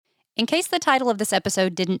In case the title of this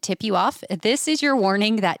episode didn't tip you off, this is your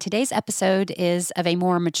warning that today's episode is of a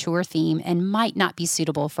more mature theme and might not be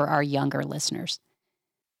suitable for our younger listeners.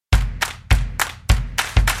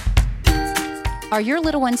 Are your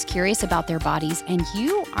little ones curious about their bodies and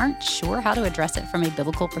you aren't sure how to address it from a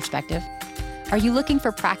biblical perspective? Are you looking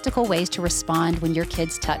for practical ways to respond when your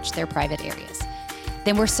kids touch their private areas?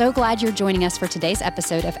 Then we're so glad you're joining us for today's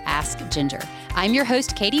episode of Ask Ginger. I'm your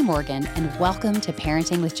host, Katie Morgan, and welcome to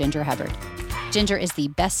Parenting with Ginger Hubbard. Ginger is the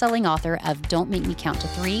best-selling author of Don't Make Me Count to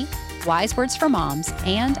 3, Wise Words for Moms,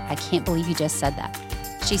 and I Can't Believe You Just Said That.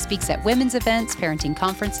 She speaks at women's events, parenting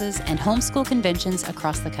conferences, and homeschool conventions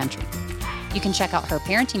across the country. You can check out her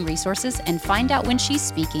parenting resources and find out when she's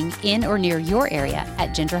speaking in or near your area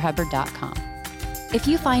at gingerhubbard.com. If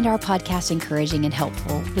you find our podcast encouraging and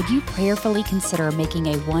helpful, would you prayerfully consider making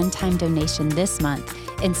a one-time donation this month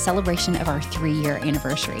in celebration of our 3-year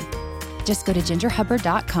anniversary? Just go to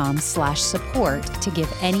gingerhubbard.com/support to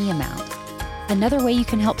give any amount. Another way you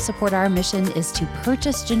can help support our mission is to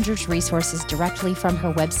purchase Ginger's resources directly from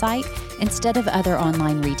her website instead of other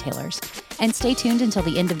online retailers. And stay tuned until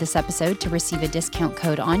the end of this episode to receive a discount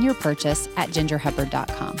code on your purchase at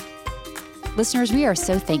gingerhubbard.com. Listeners, we are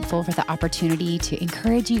so thankful for the opportunity to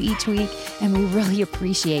encourage you each week, and we really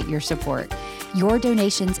appreciate your support. Your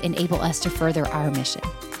donations enable us to further our mission,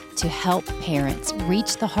 to help parents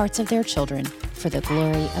reach the hearts of their children for the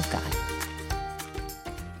glory of God.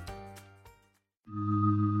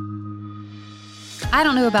 I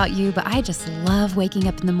don't know about you, but I just love waking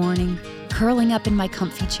up in the morning, curling up in my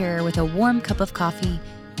comfy chair with a warm cup of coffee,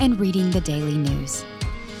 and reading the daily news.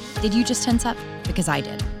 Did you just tense up? Because I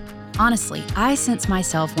did. Honestly, I sense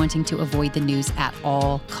myself wanting to avoid the news at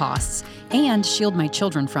all costs and shield my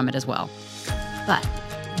children from it as well. But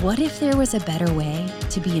what if there was a better way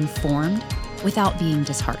to be informed without being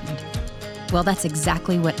disheartened? Well, that's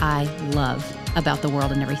exactly what I love about the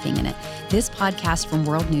world and everything in it. This podcast from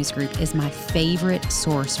World News Group is my favorite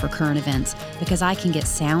source for current events because I can get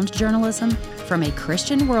sound journalism from a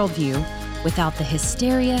Christian worldview without the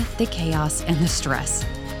hysteria, the chaos, and the stress.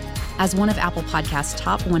 As one of Apple Podcast's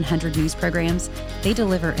top 100 news programs, they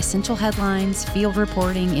deliver essential headlines, field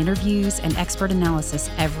reporting, interviews, and expert analysis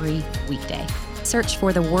every weekday. Search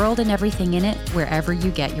for The World and Everything in It wherever you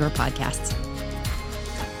get your podcasts.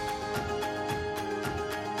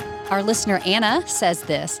 Our listener Anna says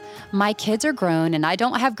this: "My kids are grown and I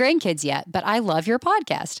don't have grandkids yet, but I love your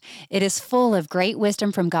podcast. It is full of great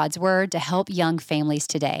wisdom from God's Word to help young families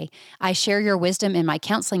today. I share your wisdom in my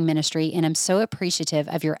counseling ministry and am so appreciative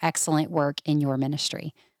of your excellent work in your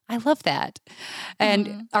ministry." I love that.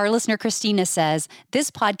 And our listener Christina says, "This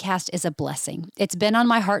podcast is a blessing. It's been on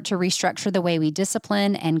my heart to restructure the way we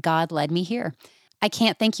discipline, and God led me here. I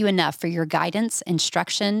can't thank you enough for your guidance,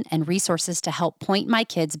 instruction, and resources to help point my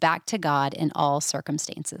kids back to God in all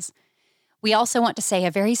circumstances." We also want to say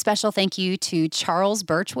a very special thank you to Charles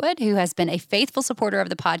Birchwood, who has been a faithful supporter of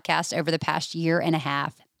the podcast over the past year and a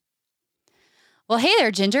half. Well, hey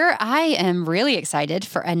there, Ginger. I am really excited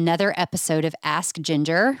for another episode of Ask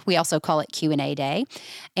Ginger. We also call it Q&A Day.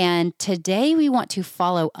 And today we want to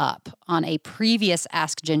follow up on a previous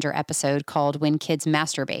Ask Ginger episode called When Kids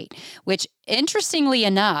Masturbate, which, interestingly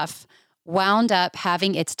enough, wound up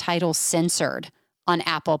having its title censored on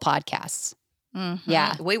Apple Podcasts. Mm-hmm.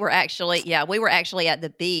 Yeah. We were actually at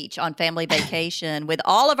the beach on family vacation with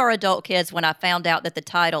all of our adult kids when I found out that the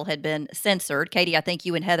title had been censored. Katie, I think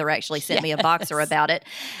you and Heather actually sent me a boxer about it.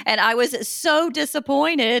 And I was so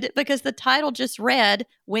disappointed because the title just read,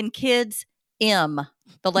 When Kids M,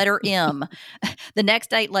 the letter M. The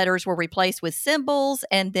next 8 letters were replaced with symbols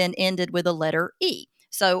and then ended with the letter E.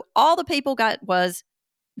 So all the people got was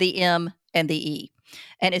the M and the E.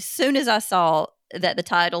 And as soon as I saw that the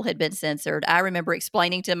title had been censored, I remember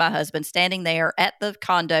explaining to my husband, standing there at the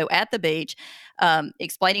condo at the beach,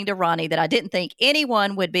 explaining to Ronnie that I didn't think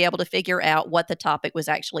anyone would be able to figure out what the topic was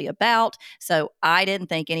actually about. So I didn't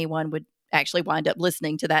think anyone would actually wind up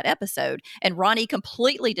listening to that episode. And Ronnie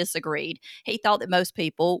completely disagreed. He thought that most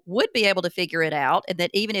people would be able to figure it out, and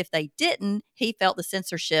that even if they didn't, he felt the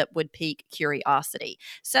censorship would pique curiosity.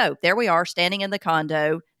 So there we are, standing in the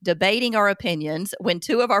condo, debating our opinions when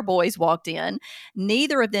 2 of our boys walked in.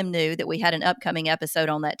 Neither of them knew that we had an upcoming episode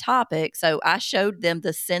on that topic. So I showed them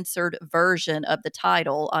the censored version of the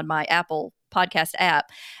title on my Apple podcast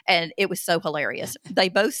app, and it was so hilarious. They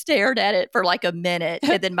both stared at it for like a minute,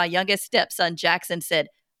 and then my youngest stepson Jackson said,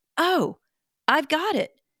 "Oh, I've got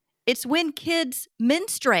it. It's When Kids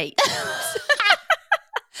Menstruate."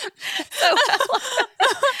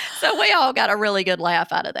 So we all got a really good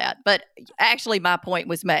laugh out of that. But actually, my point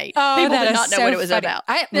was made. Oh, People that did is not know so what it was funny.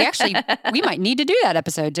 about. We might need to do that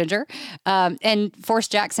episode, Ginger, and force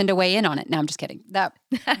Jackson to weigh in on it. No, I'm just kidding. That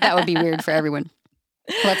would be weird for everyone.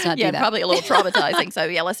 Let's not do that. Yeah, probably a little traumatizing. So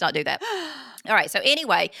yeah, let's not do that. All right. So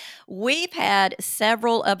anyway, we've had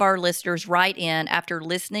several of our listeners write in after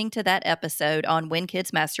listening to that episode on When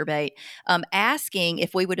Kids Masturbate, asking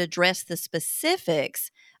if we would address the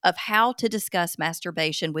specifics of how to discuss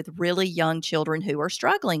masturbation with really young children who are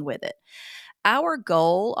struggling with it. Our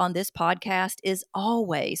goal on this podcast is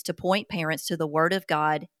always to point parents to the Word of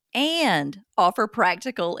God and offer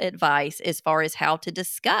practical advice as far as how to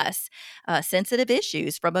discuss sensitive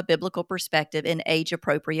issues from a biblical perspective in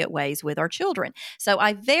age-appropriate ways with our children. So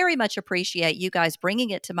I very much appreciate you guys bringing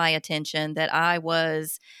it to my attention that I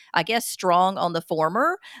was, I guess, strong on the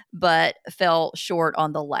former, but fell short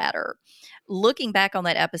on the latter. Looking back on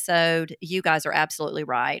that episode, you guys are absolutely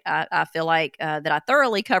right. I feel like that I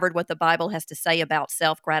thoroughly covered what the Bible has to say about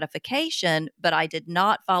self-gratification, but I did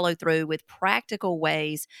not follow through with practical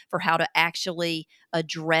ways for how to actually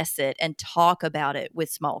address it and talk about it with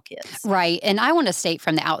small kids. Right. And I want to state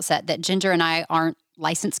from the outset that Ginger and I aren't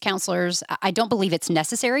licensed counselors. I don't believe it's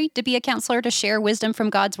necessary to be a counselor to share wisdom from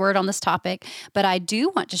God's word on this topic, but I do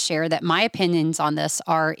want to share that my opinions on this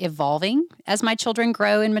are evolving as my children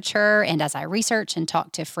grow and mature and as I research and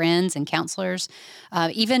talk to friends and counselors.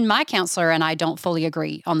 Even my counselor and I don't fully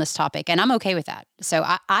agree on this topic, and I'm okay with that. So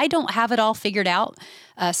I don't have it all figured out,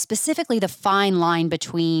 specifically the fine line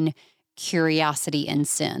between curiosity and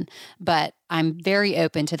sin, but I'm very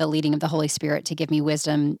open to the leading of the Holy Spirit to give me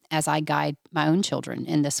wisdom as I guide my own children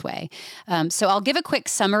in this way. So I'll give a quick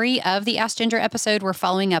summary of the Ask Ginger episode we're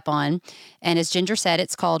following up on. And as Ginger said,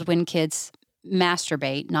 it's called When Kids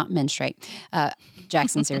Masturbate, not Menstruate.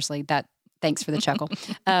 Jackson, seriously, thanks for the chuckle.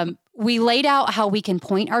 We laid out how we can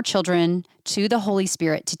point our children to the Holy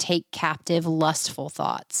Spirit to take captive lustful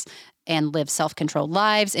thoughts and live self-controlled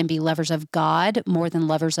lives and be lovers of God more than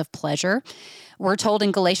lovers of pleasure. We're told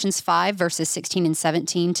in Galatians 5, verses 16 and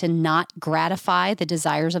 17 to not gratify the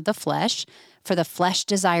desires of the flesh, for the flesh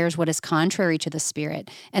desires what is contrary to the Spirit,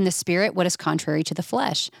 and the Spirit what is contrary to the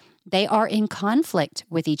flesh. They are in conflict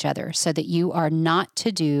with each other, so that you are not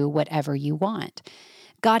to do whatever you want.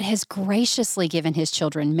 God has graciously given his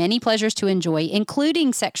children many pleasures to enjoy,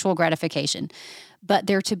 including sexual gratification, but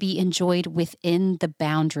they're to be enjoyed within the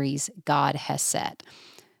boundaries God has set.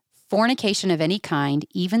 Fornication of any kind,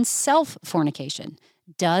 even self-fornication,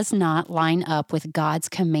 does not line up with God's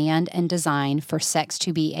command and design for sex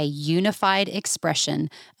to be a unified expression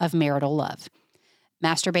of marital love.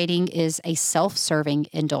 Masturbating is a self-serving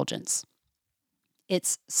indulgence.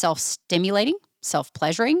 It's self-stimulating,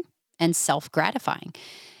 self-pleasuring, and self-gratifying.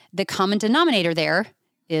 The common denominator there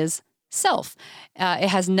is self. It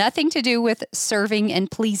has nothing to do with serving and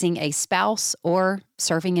pleasing a spouse or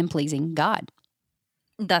serving and pleasing God.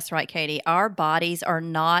 That's right, Katie. Our bodies are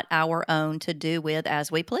not our own to do with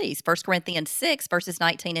as we please. 1 Corinthians 6, verses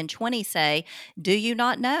 19 and 20 say, "Do you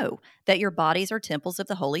not know that your bodies are temples of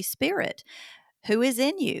the Holy Spirit, who is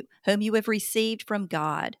in you, whom you have received from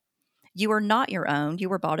God? You are not your own. You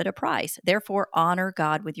were bought at a price. Therefore, honor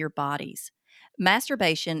God with your bodies."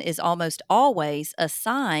 Masturbation is almost always a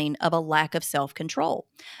sign of a lack of self-control.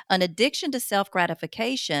 An addiction to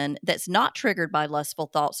self-gratification that's not triggered by lustful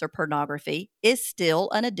thoughts or pornography is still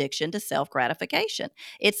an addiction to self-gratification.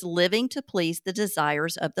 It's living to please the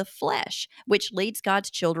desires of the flesh, which leads God's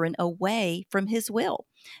children away from his will.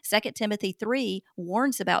 2 Timothy 3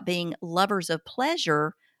 warns about being lovers of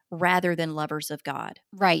pleasure rather than lovers of God.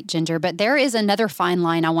 Right, Ginger. But there is another fine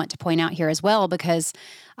line I want to point out here as well, because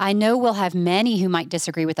I know we'll have many who might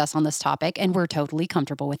disagree with us on this topic, and we're totally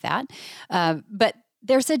comfortable with that. But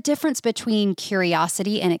there's a difference between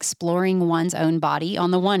curiosity and exploring one's own body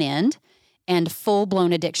on the one end and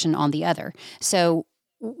full-blown addiction on the other. So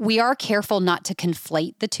we are careful not to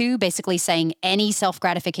conflate the two, basically saying any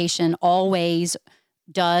self-gratification always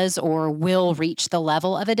does or will reach the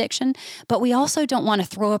level of addiction. But we also don't want to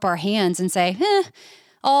throw up our hands and say,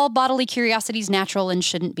 all bodily curiosity is natural and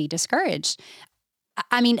shouldn't be discouraged.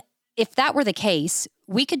 I mean, if that were the case,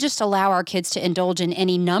 we could just allow our kids to indulge in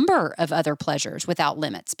any number of other pleasures without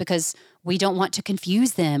limits because we don't want to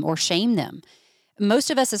confuse them or shame them.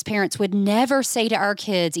 Most of us as parents would never say to our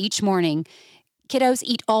kids each morning, "Kiddos,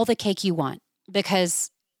 eat all the cake you want,"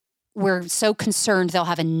 because we're so concerned they'll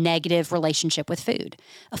have a negative relationship with food.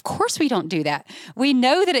 Of course we don't do that. We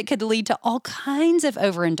know that it could lead to all kinds of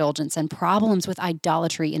overindulgence and problems with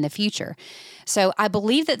idolatry in the future. So I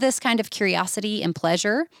believe that this kind of curiosity and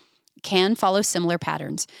pleasure can follow similar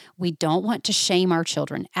patterns. We don't want to shame our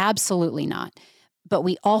children. Absolutely not. but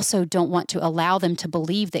we also don't want to allow them to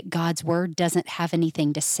believe that God's word doesn't have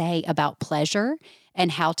anything to say about pleasure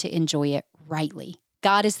and how to enjoy it rightly.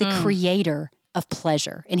 God is the creator of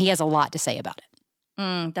pleasure, and he has a lot to say about it.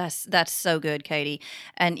 That's so good, Katie.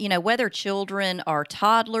 And whether children are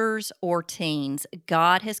toddlers or teens,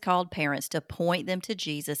 God has called parents to point them to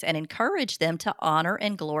Jesus and encourage them to honor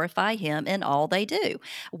and glorify him in all they do,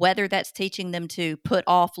 whether that's teaching them to put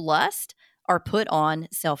off lust or put on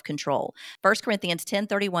self-control. 1 Corinthians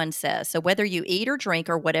 10:31 says, "So whether you eat or drink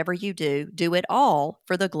or whatever you do, do it all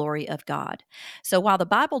for the glory of God." So while the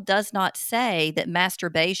Bible does not say that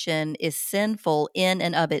masturbation is sinful in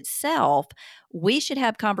and of itself, we should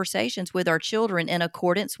have conversations with our children in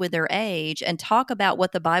accordance with their age and talk about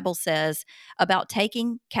what the Bible says about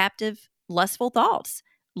taking captive lustful thoughts,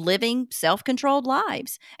 living self-controlled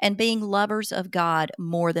lives, and being lovers of God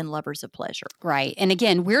more than lovers of pleasure. Right. And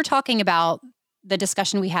again, we're talking about the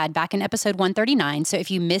discussion we had back in episode 139. So if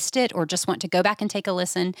you missed it or just want to go back and take a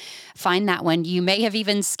listen, find that one. You may have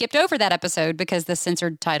even skipped over that episode because the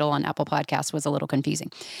censored title on Apple Podcasts was a little confusing.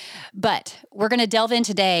 But we're going to delve in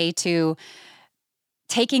today to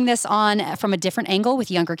taking this on from a different angle with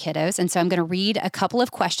younger kiddos. And so I'm going to read a couple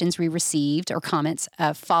of questions we received or comments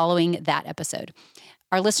following that episode.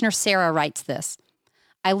 Our listener, Sarah, writes this: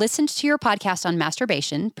 I listened to your podcast on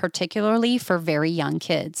masturbation, particularly for very young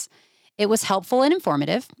kids. It was helpful and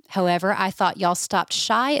informative. However, I thought y'all stopped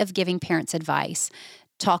shy of giving parents advice.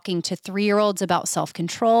 Talking to 3-year-olds about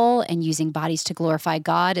self-control and using bodies to glorify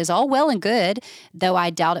God is all well and good, though I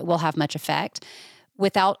doubt it will have much effect,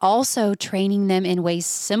 without also training them in ways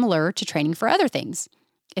similar to training for other things.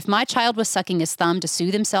 If my child was sucking his thumb to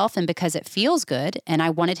soothe himself and because it feels good, and I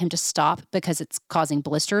wanted him to stop because it's causing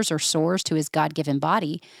blisters or sores to his God-given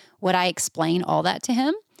body, would I explain all that to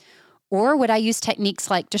him? Or would I use techniques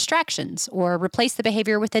like distractions or replace the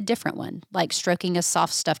behavior with a different one, like stroking a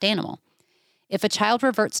soft stuffed animal? If a child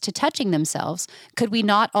reverts to touching themselves, could we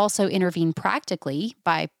not also intervene practically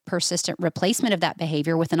by persistent replacement of that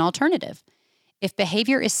behavior with an alternative? If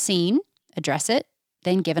behavior is seen, address it,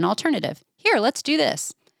 then give an alternative. Here, let's do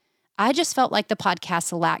this. I just felt like the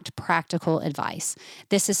podcast lacked practical advice.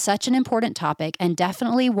 This is such an important topic and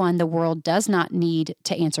definitely one the world does not need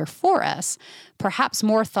to answer for us. Perhaps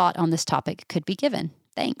more thought on this topic could be given.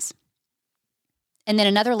 Thanks. And then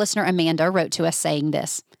another listener, Amanda, wrote to us saying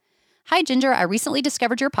this: Hi, Ginger. I recently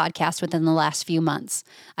discovered your podcast within the last few months.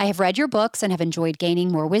 I have read your books and have enjoyed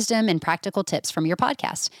gaining more wisdom and practical tips from your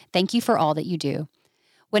podcast. Thank you for all that you do.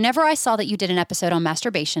 Whenever I saw that you did an episode on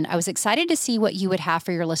masturbation, I was excited to see what you would have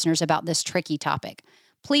for your listeners about this tricky topic.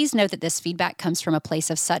 Please note that this feedback comes from a place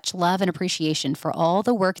of such love and appreciation for all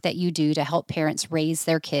the work that you do to help parents raise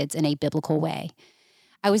their kids in a biblical way.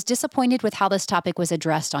 I was disappointed with how this topic was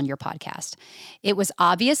addressed on your podcast. It was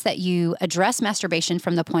obvious that you address masturbation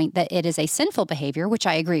from the point that it is a sinful behavior, which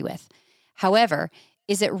I agree with. However,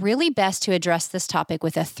 is it really best to address this topic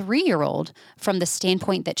with a 3-year-old from the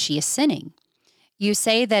standpoint that she is sinning? You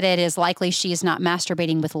say that it is likely she is not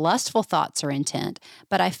masturbating with lustful thoughts or intent,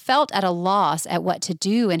 but I felt at a loss at what to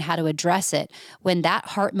do and how to address it when that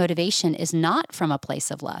heart motivation is not from a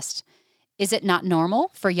place of lust. Is it not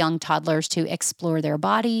normal for young toddlers to explore their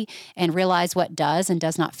body and realize what does and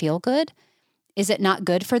does not feel good? Is it not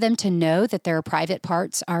good for them to know that their private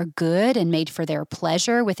parts are good and made for their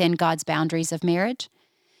pleasure within God's boundaries of marriage?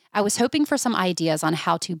 I was hoping for some ideas on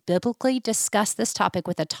how to biblically discuss this topic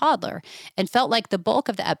with a toddler and felt like the bulk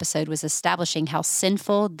of the episode was establishing how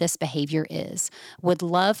sinful this behavior is. Would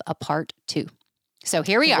love a part 2. So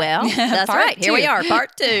here we are. Well, that's right. Here we are,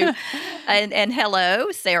 part 2. And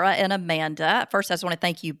hello, Sarah and Amanda. First, I just want to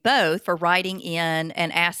thank you both for writing in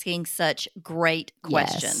and asking such great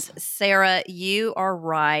questions. Yes. Sarah, you are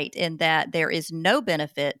right in that there is no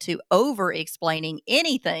benefit to over-explaining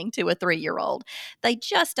anything to a 3-year-old. They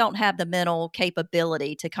just don't have the mental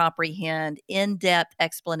capability to comprehend in-depth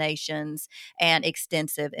explanations and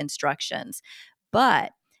extensive instructions.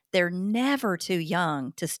 But they're never too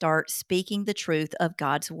young to start speaking the truth of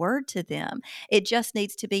God's word to them. It just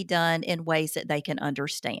needs to be done in ways that they can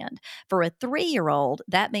understand. For a 3-year-old,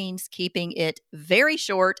 that means keeping it very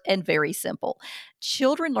short and very simple.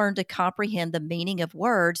 Children learn to comprehend the meaning of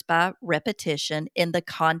words by repetition in the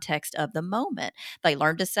context of the moment. They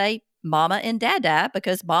learn to say mama and dada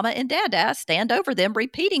because mama and dada stand over them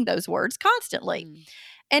repeating those words constantly.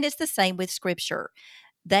 And it's the same with scripture.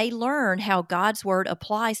 They learn how God's word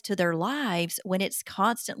applies to their lives when it's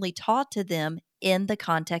constantly taught to them in the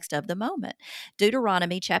context of the moment.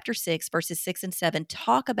 Deuteronomy chapter 6, verses 6 and 7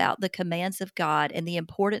 talk about the commands of God and the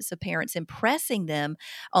importance of parents impressing them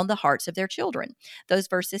on the hearts of their children. Those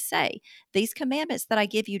verses say, "These commandments that I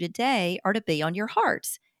give you today are to be on your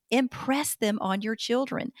hearts. Impress them on your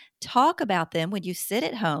children. Talk about them when you sit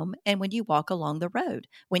at home and when you walk along the road,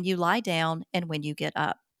 when you lie down and when you get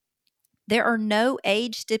up." There are no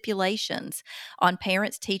age stipulations on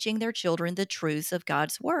parents teaching their children the truths of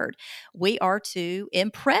God's word. We are to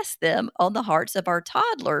impress them on the hearts of our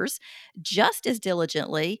toddlers just as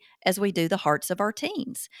diligently as we do the hearts of our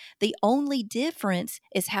teens. The only difference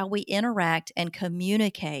is how we interact and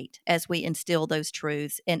communicate as we instill those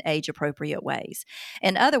truths in age appropriate ways.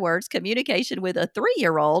 In other words, communication with a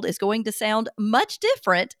 3-year-old is going to sound much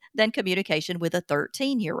different than communication with a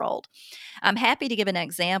 13-year-old. I'm happy to give an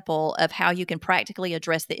example of how you can practically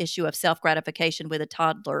address the issue of self-gratification with a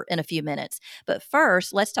toddler in a few minutes. But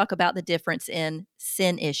first, let's talk about the difference in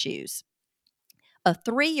sin issues. A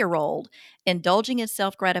 3-year-old indulging in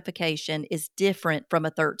self-gratification is different from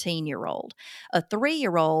a 13-year-old. A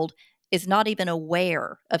 3-year-old is not even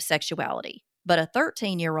aware of sexuality, but a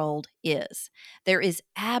 13-year-old is. There is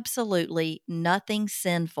absolutely nothing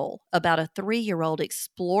sinful about a 3-year-old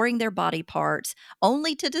exploring their body parts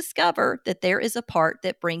only to discover that there is a part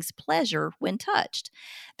that brings pleasure when touched.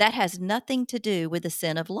 That has nothing to do with the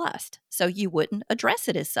sin of lust, so you wouldn't address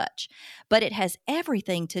it as such. But it has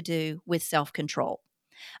everything to do with self-control.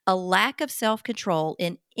 A lack of self-control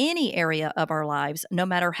in any area of our lives, no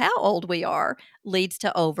matter how old we are, leads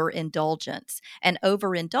to overindulgence. And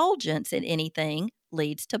overindulgence in anything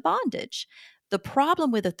leads to bondage. The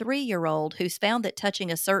problem with a 3-year-old who's found that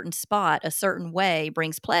touching a certain spot a certain way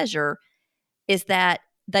brings pleasure is that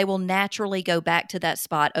they will naturally go back to that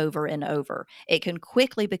spot over and over. It can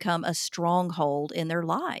quickly become a stronghold in their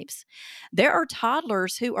lives. There are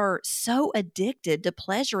toddlers who are so addicted to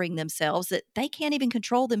pleasuring themselves that they can't even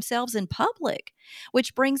control themselves in public,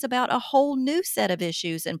 which brings about a whole new set of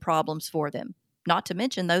issues and problems for them, not to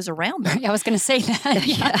mention those around them. I was going to say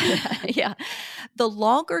that. Yeah. The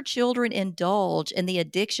longer children indulge in the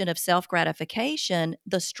addiction of self-gratification,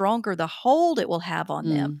 the stronger the hold it will have on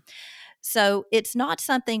them. So it's not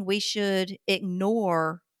something we should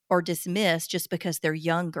ignore or dismiss just because they're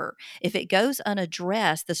younger. If it goes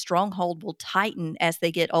unaddressed, the stronghold will tighten as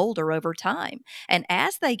they get older over time. And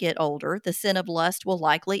as they get older, the sin of lust will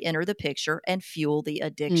likely enter the picture and fuel the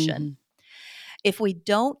addiction. If we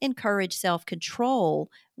don't encourage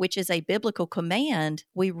self-control, which is a biblical command,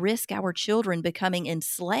 we risk our children becoming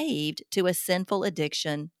enslaved to a sinful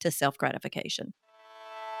addiction to self-gratification.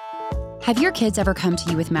 Have your kids ever come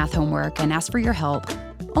to you with math homework and asked for your help,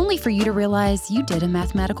 only for you to realize you did a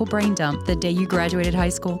mathematical brain dump the day you graduated high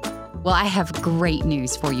school? Well, I have great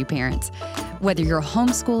news for you parents. Whether you're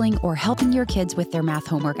homeschooling or helping your kids with their math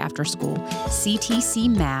homework after school, CTC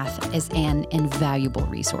Math is an invaluable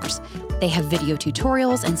resource. They have video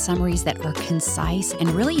tutorials and summaries that are concise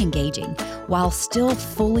and really engaging while still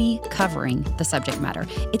fully covering the subject matter.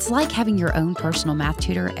 It's like having your own personal math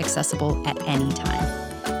tutor accessible at any time.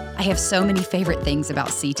 I have so many favorite things about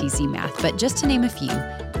CTC Math, but just to name a few,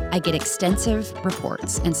 I get extensive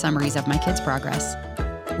reports and summaries of my kids' progress.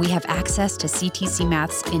 We have access to CTC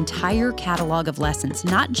Math's entire catalog of lessons,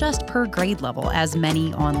 not just per grade level, as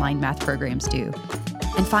many online math programs do.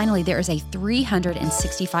 And finally, there is a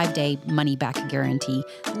 365-day money-back guarantee,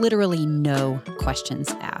 literally no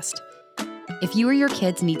questions asked. If you or your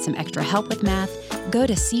kids need some extra help with math, go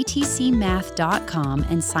to ctcmath.com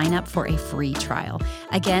and sign up for a free trial.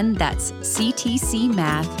 Again, that's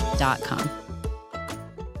ctcmath.com.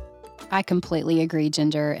 I completely agree,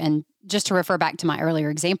 Ginger. And just to refer back to my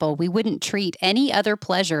earlier example, we wouldn't treat any other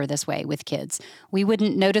pleasure this way with kids. We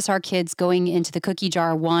wouldn't notice our kids going into the cookie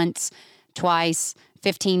jar once, twice,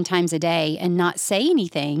 15 times a day and not say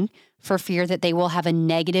anything for fear that they will have a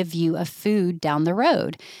negative view of food down the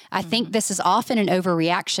road. I think this is often an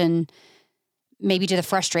overreaction, maybe to the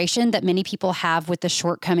frustration that many people have with the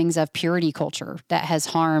shortcomings of purity culture that has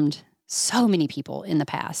harmed so many people in the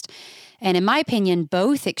past. And in my opinion,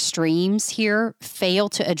 both extremes here fail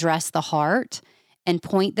to address the heart and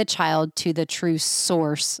point the child to the true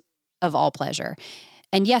source of all pleasure.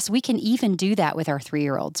 And yes, we can even do that with our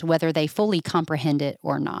 3-year-olds, whether they fully comprehend it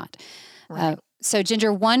or not. Right. So,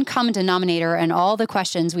 Ginger, one common denominator in all the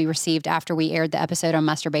questions we received after we aired the episode on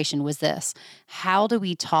masturbation was this: how do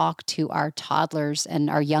we talk to our toddlers and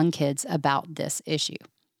our young kids about this issue?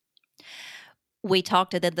 We talk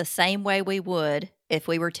to them the same way we would if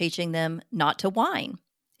we were teaching them not to whine.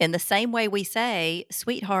 In the same way we say,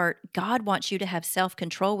 sweetheart, God wants you to have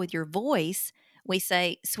self-control with your voice, we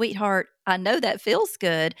say, sweetheart, I know that feels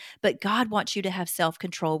good, but God wants you to have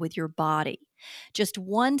self-control with your body. Just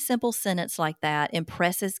one simple sentence like that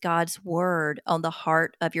impresses God's word on the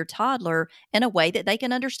heart of your toddler in a way that they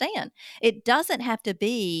can understand. It doesn't have to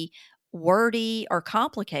be wordy or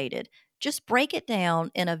complicated. Just break it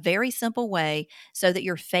down in a very simple way so that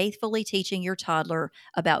you're faithfully teaching your toddler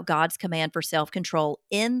about God's command for self control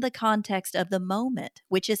in the context of the moment,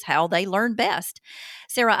 which is how they learn best.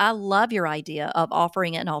 Sarah, I love your idea of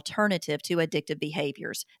offering an alternative to addictive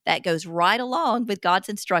behaviors. That goes right along with God's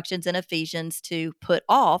instructions in Ephesians to put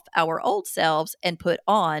off our old selves and put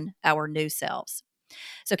on our new selves.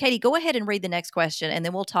 So, Katie, go ahead and read the next question, and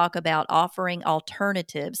then we'll talk about offering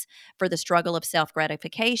alternatives for the struggle of self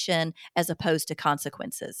gratification as opposed to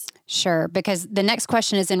consequences. Sure, because the next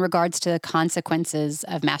question is in regards to the consequences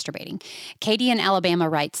of masturbating. Katie in Alabama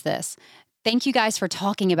writes this. Thank you guys for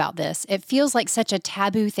talking about this. It feels like such a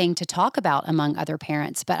taboo thing to talk about among other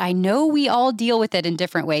parents, but I know we all deal with it in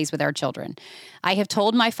different ways with our children. I have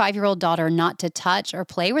told my 5-year-old daughter not to touch or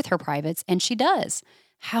play with her privates, and she does.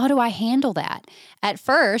 How do I handle that? At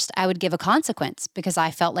first, I would give a consequence because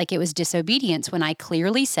I felt like it was disobedience when I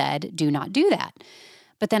clearly said, do not do that.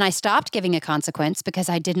 But then I stopped giving a consequence because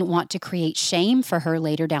I didn't want to create shame for her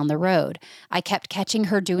later down the road. I kept catching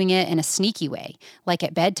her doing it in a sneaky way, like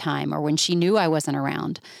at bedtime or when she knew I wasn't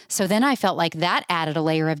around. So then I felt like that added a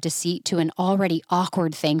layer of deceit to an already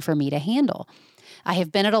awkward thing for me to handle. I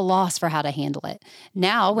have been at a loss for how to handle it.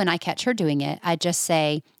 Now, when I catch her doing it, I just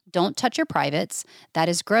say, don't touch your privates. That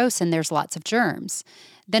is gross and there's lots of germs.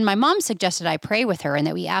 Then my mom suggested I pray with her and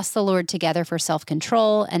that we ask the Lord together for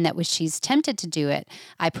self-control, and that when she's tempted to do it,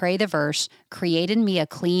 I pray the verse, create in me a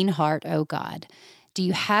clean heart, O God. Do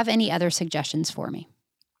you have any other suggestions for me?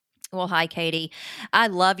 Well, hi, Katie. I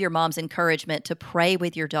love your mom's encouragement to pray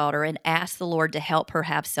with your daughter and ask the Lord to help her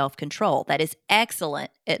have self-control. That is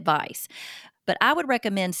excellent advice. But I would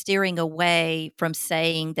recommend steering away from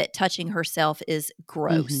saying that touching herself is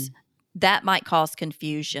gross. Mm-hmm. That might cause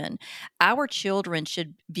confusion. Our children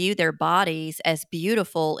should view their bodies as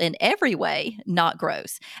beautiful in every way, not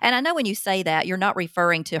gross. And I know when you say that, you're not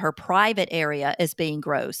referring to her private area as being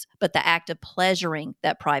gross, but the act of pleasuring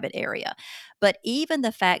that private area. But even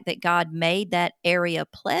the fact that God made that area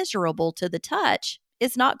pleasurable to the touch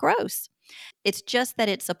is not gross. It's just that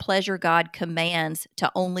it's a pleasure God commands to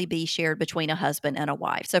only be shared between a husband and a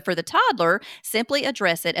wife. So for the toddler, simply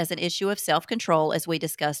address it as an issue of self-control, as we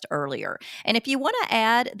discussed earlier. And if you want to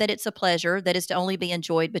add that it's a pleasure that is to only be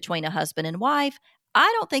enjoyed between a husband and wife, I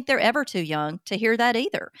don't think they're ever too young to hear that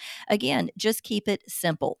either. Again, just keep it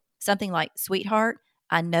simple. Something like, sweetheart,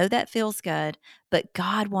 I know that feels good, but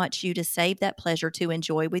God wants you to save that pleasure to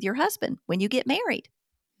enjoy with your husband when you get married.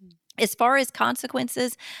 As far as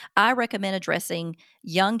consequences, I recommend addressing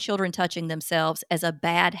young children touching themselves as a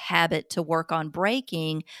bad habit to work on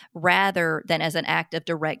breaking rather than as an act of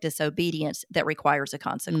direct disobedience that requires a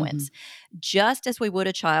consequence. Mm-hmm. Just as we would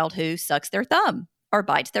a child who sucks their thumb or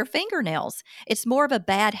bites their fingernails. It's more of a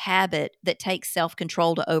bad habit that takes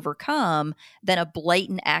self-control to overcome than a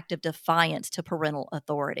blatant act of defiance to parental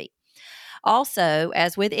authority. Also,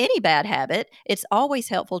 as with any bad habit, it's always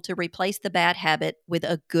helpful to replace the bad habit with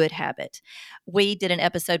a good habit. We did an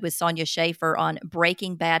episode with Sonia Schaefer on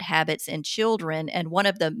breaking bad habits in children, and one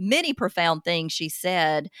of the many profound things she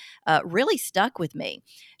said really stuck with me.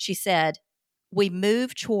 She said, we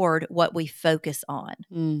move toward what we focus on.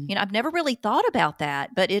 I've never really thought about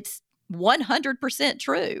that, but it's 100%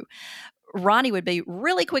 true. Ronnie would be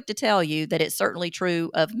really quick to tell you that it's certainly true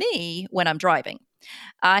of me when I'm driving.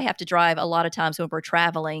 I have to drive a lot of times when we're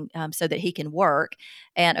traveling so that he can work.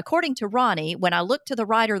 And according to Ronnie, when I look to the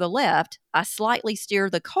right or the left, I slightly steer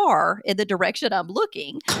the car in the direction I'm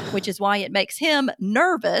looking, which is why it makes him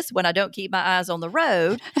nervous when I don't keep my eyes on the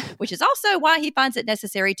road, which is also why he finds it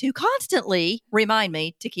necessary to constantly remind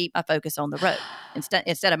me to keep my focus on the road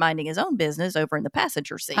instead of minding his own business over in the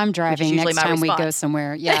passenger seat. I'm driving next time we go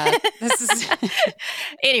somewhere. Yeah. This is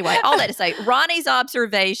Anyway, all that to say, Ronnie's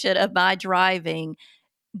observation of my driving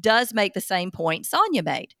does make the same point Sonia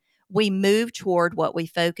made. We move toward what we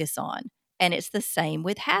focus on. And it's the same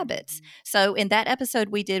with habits. So in that episode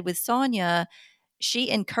we did with Sonia, she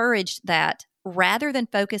encouraged that rather than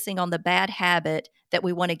focusing on the bad habit that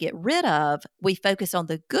we want to get rid of, we focus on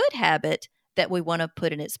the good habit that we want to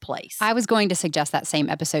put in its place. I was going to suggest that same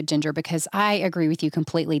episode, Ginger, because I agree with you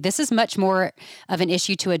completely. This is much more of an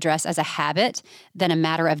issue to address as a habit than a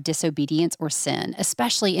matter of disobedience or sin,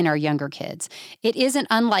 especially in our younger kids. It isn't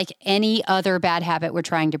unlike any other bad habit we're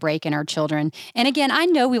trying to break in our children. And again, I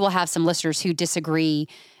know we will have some listeners who disagree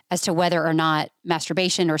as to whether or not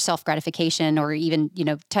masturbation or self-gratification or even,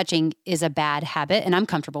 touching is a bad habit. And I'm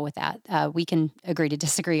comfortable with that. We can agree to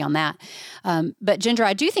disagree on that. But Ginger,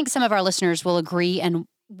 I do think some of our listeners will agree and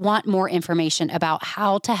want more information about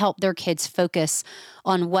how to help their kids focus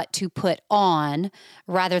on what to put on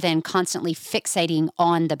rather than constantly fixating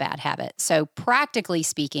on the bad habit. So practically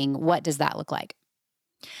speaking, what does that look like?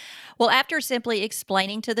 Well, after simply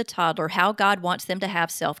explaining to the toddler how God wants them to have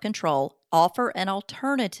self-control, offer an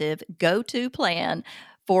alternative go-to plan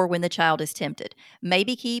for when the child is tempted.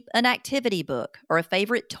 Maybe keep an activity book or a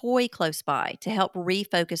favorite toy close by to help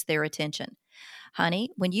refocus their attention. Honey,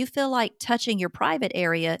 when you feel like touching your private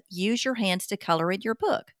area, use your hands to color in your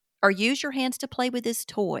book or use your hands to play with this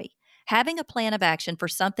toy. Having a plan of action for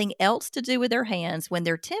something else to do with their hands when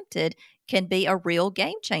they're tempted can be a real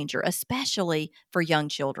game changer, especially for young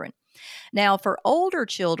children. Now, for older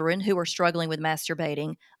children who are struggling with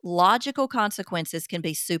masturbating, logical consequences can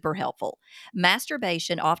be super helpful.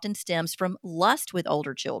 Masturbation often stems from lust with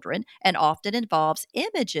older children and often involves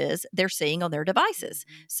images they're seeing on their devices.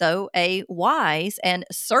 So, a wise and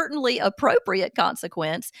certainly appropriate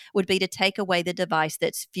consequence would be to take away the device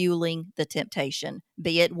that's fueling the temptation,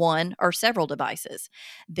 be it one or several devices.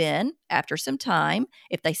 Then, after some time,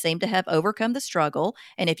 if they seem to have overcome the struggle,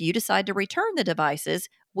 and if you decide to return the devices,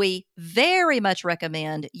 we very much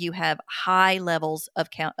recommend you have high levels of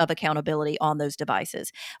accountability on those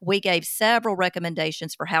devices. We gave several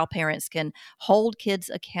recommendations for how parents can hold kids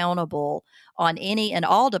accountable on any and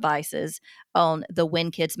all devices on the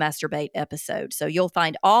When Kids Masturbate episode. So you'll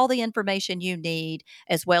find all the information you need,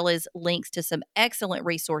 as well as links to some excellent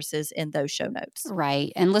resources in those show notes.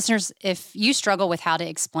 Right. And listeners, if you struggle with how to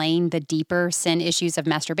explain the deeper sin issues of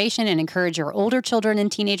masturbation and encourage your older children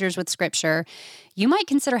and teenagers with scripture, you might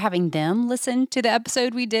consider having them listen to the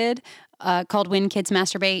episode we did called When Kids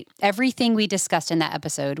Masturbate. Everything we discussed in that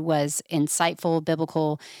episode was insightful,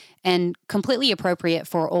 biblical, and completely appropriate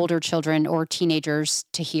for older children or teenagers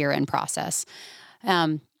to hear and process.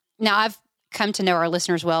 Now, I've come to know our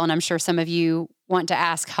listeners well, and I'm sure some of you want to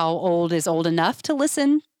ask how old is old enough to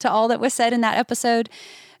listen to all that was said in that episode.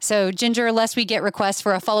 So, Ginger, lest we get requests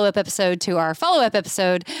for a follow-up episode to our follow-up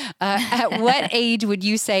episode, at what age would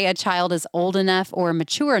you say a child is old enough or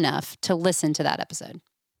mature enough to listen to that episode?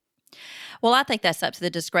 Well, I think that's up to the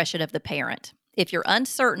discretion of the parent. If you're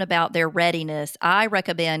uncertain about their readiness, I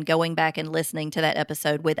recommend going back and listening to that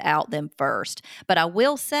episode without them first. But I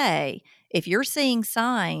will say, if you're seeing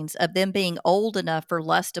signs of them being old enough for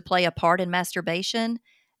lust to play a part in masturbation,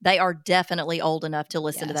 they are definitely old enough to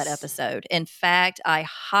listen to that episode. In fact, I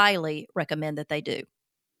highly recommend that they do.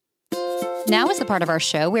 Now is the part of our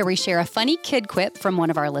show where we share a funny kid quip from one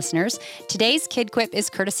of our listeners. Today's kid quip is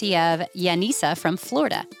courtesy of Yanisa from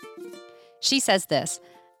Florida. She says this: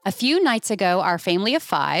 a few nights ago, our family of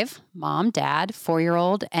 5, mom, dad,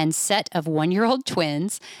 4-year-old, and set of 1-year-old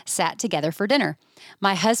twins sat together for dinner.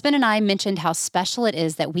 My husband and I mentioned how special it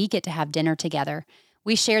is that we get to have dinner together.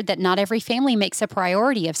 We shared that not every family makes a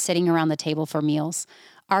priority of sitting around the table for meals.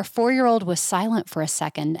 Our 4-year-old was silent for a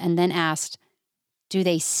second and then asked, "Do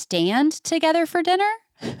they stand together for dinner?"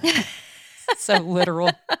 So literal.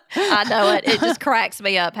 I know it. It just cracks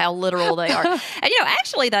me up how literal they are. And,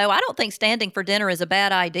 actually, though, I don't think standing for dinner is a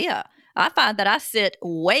bad idea. I find that I sit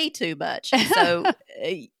way too much. So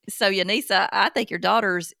Yanisa, I think your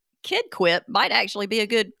daughter's kid quip might actually be a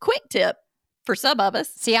good quick tip for some of us.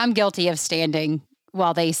 See, I'm guilty of standing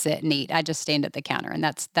while they sit and eat. I just stand at the counter, and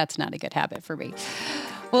that's not a good habit for me.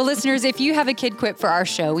 Well, listeners, if you have a kid quip for our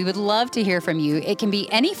show, we would love to hear from you. It can be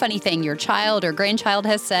any funny thing your child or grandchild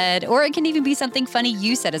has said, or it can even be something funny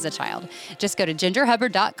you said as a child. Just go to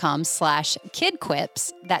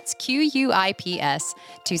gingerhubbard.com/kidquips, that's QUIPS,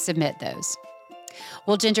 to submit those.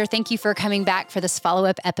 Well, Ginger, thank you for coming back for this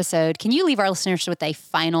follow-up episode. Can you leave our listeners with a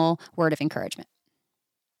final word of encouragement?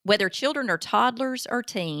 Whether children are toddlers or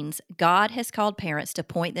teens, God has called parents to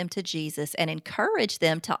point them to Jesus and encourage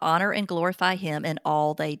them to honor and glorify Him in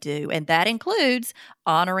all they do. And that includes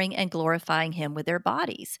honoring and glorifying Him with their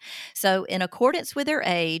bodies. So in accordance with their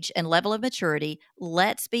age and level of maturity,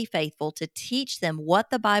 let's be faithful to teach them what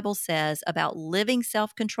the Bible says about living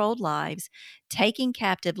self-controlled lives, taking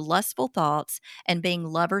captive lustful thoughts, and being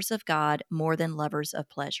lovers of God more than lovers of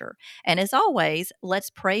pleasure. And as always, let's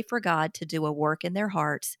pray for God to do a work in their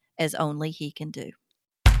hearts as only He can do.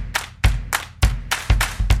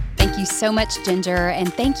 Thank you so much, Ginger,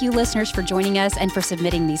 and thank you, listeners, for joining us and for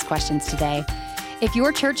submitting these questions today. If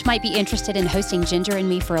your church might be interested in hosting Ginger and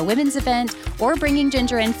me for a women's event or bringing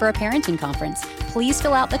Ginger in for a parenting conference, please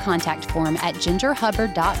fill out the contact form at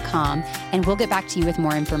gingerhubbard.com and we'll get back to you with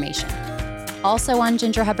more information. Also on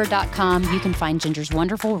gingerhubbard.com, you can find Ginger's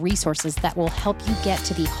wonderful resources that will help you get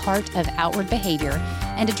to the heart of outward behavior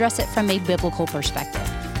and address it from a biblical perspective.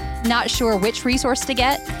 Not sure which resource to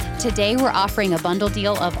get? Today we're offering a bundle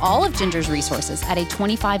deal of all of Ginger's resources at a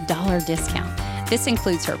 $25 discount. This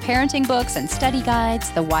includes her parenting books and study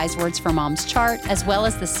guides, the Wise Words for Moms chart, as well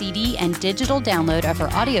as the CD and digital download of her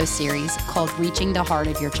audio series called Reaching the Heart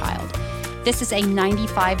of Your Child. This is a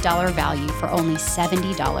 $95 value for only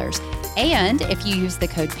 $70. And if you use the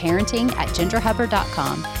code parenting at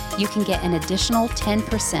gingerhubbard.com, you can get an additional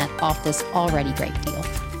 10% off this already great deal.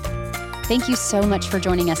 Thank you so much for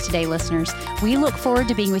joining us today, listeners. We look forward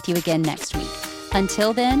to being with you again next week.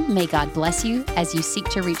 Until then, may God bless you as you seek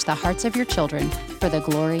to reach the hearts of your children for the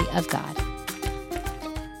glory of God.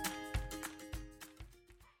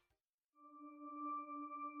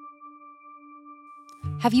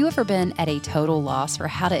 Have you ever been at a total loss for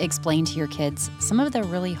how to explain to your kids some of the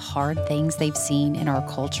really hard things they've seen in our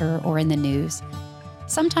culture or in the news?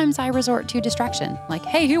 Sometimes I resort to distraction, like,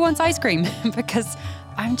 hey, who wants ice cream? Because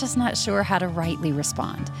I'm just not sure how to rightly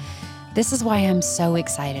respond. This is why I'm so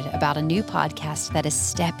excited about a new podcast that is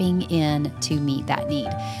stepping in to meet that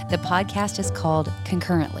need. The podcast is called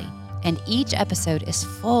Concurrently, and each episode is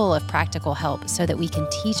full of practical help so that we can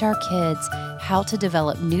teach our kids how to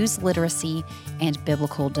develop news literacy and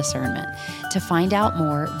biblical discernment. To find out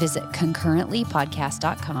more, visit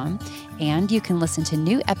concurrentlypodcast.com, and you can listen to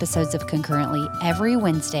new episodes of Concurrently every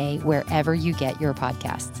Wednesday wherever you get your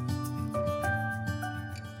podcasts.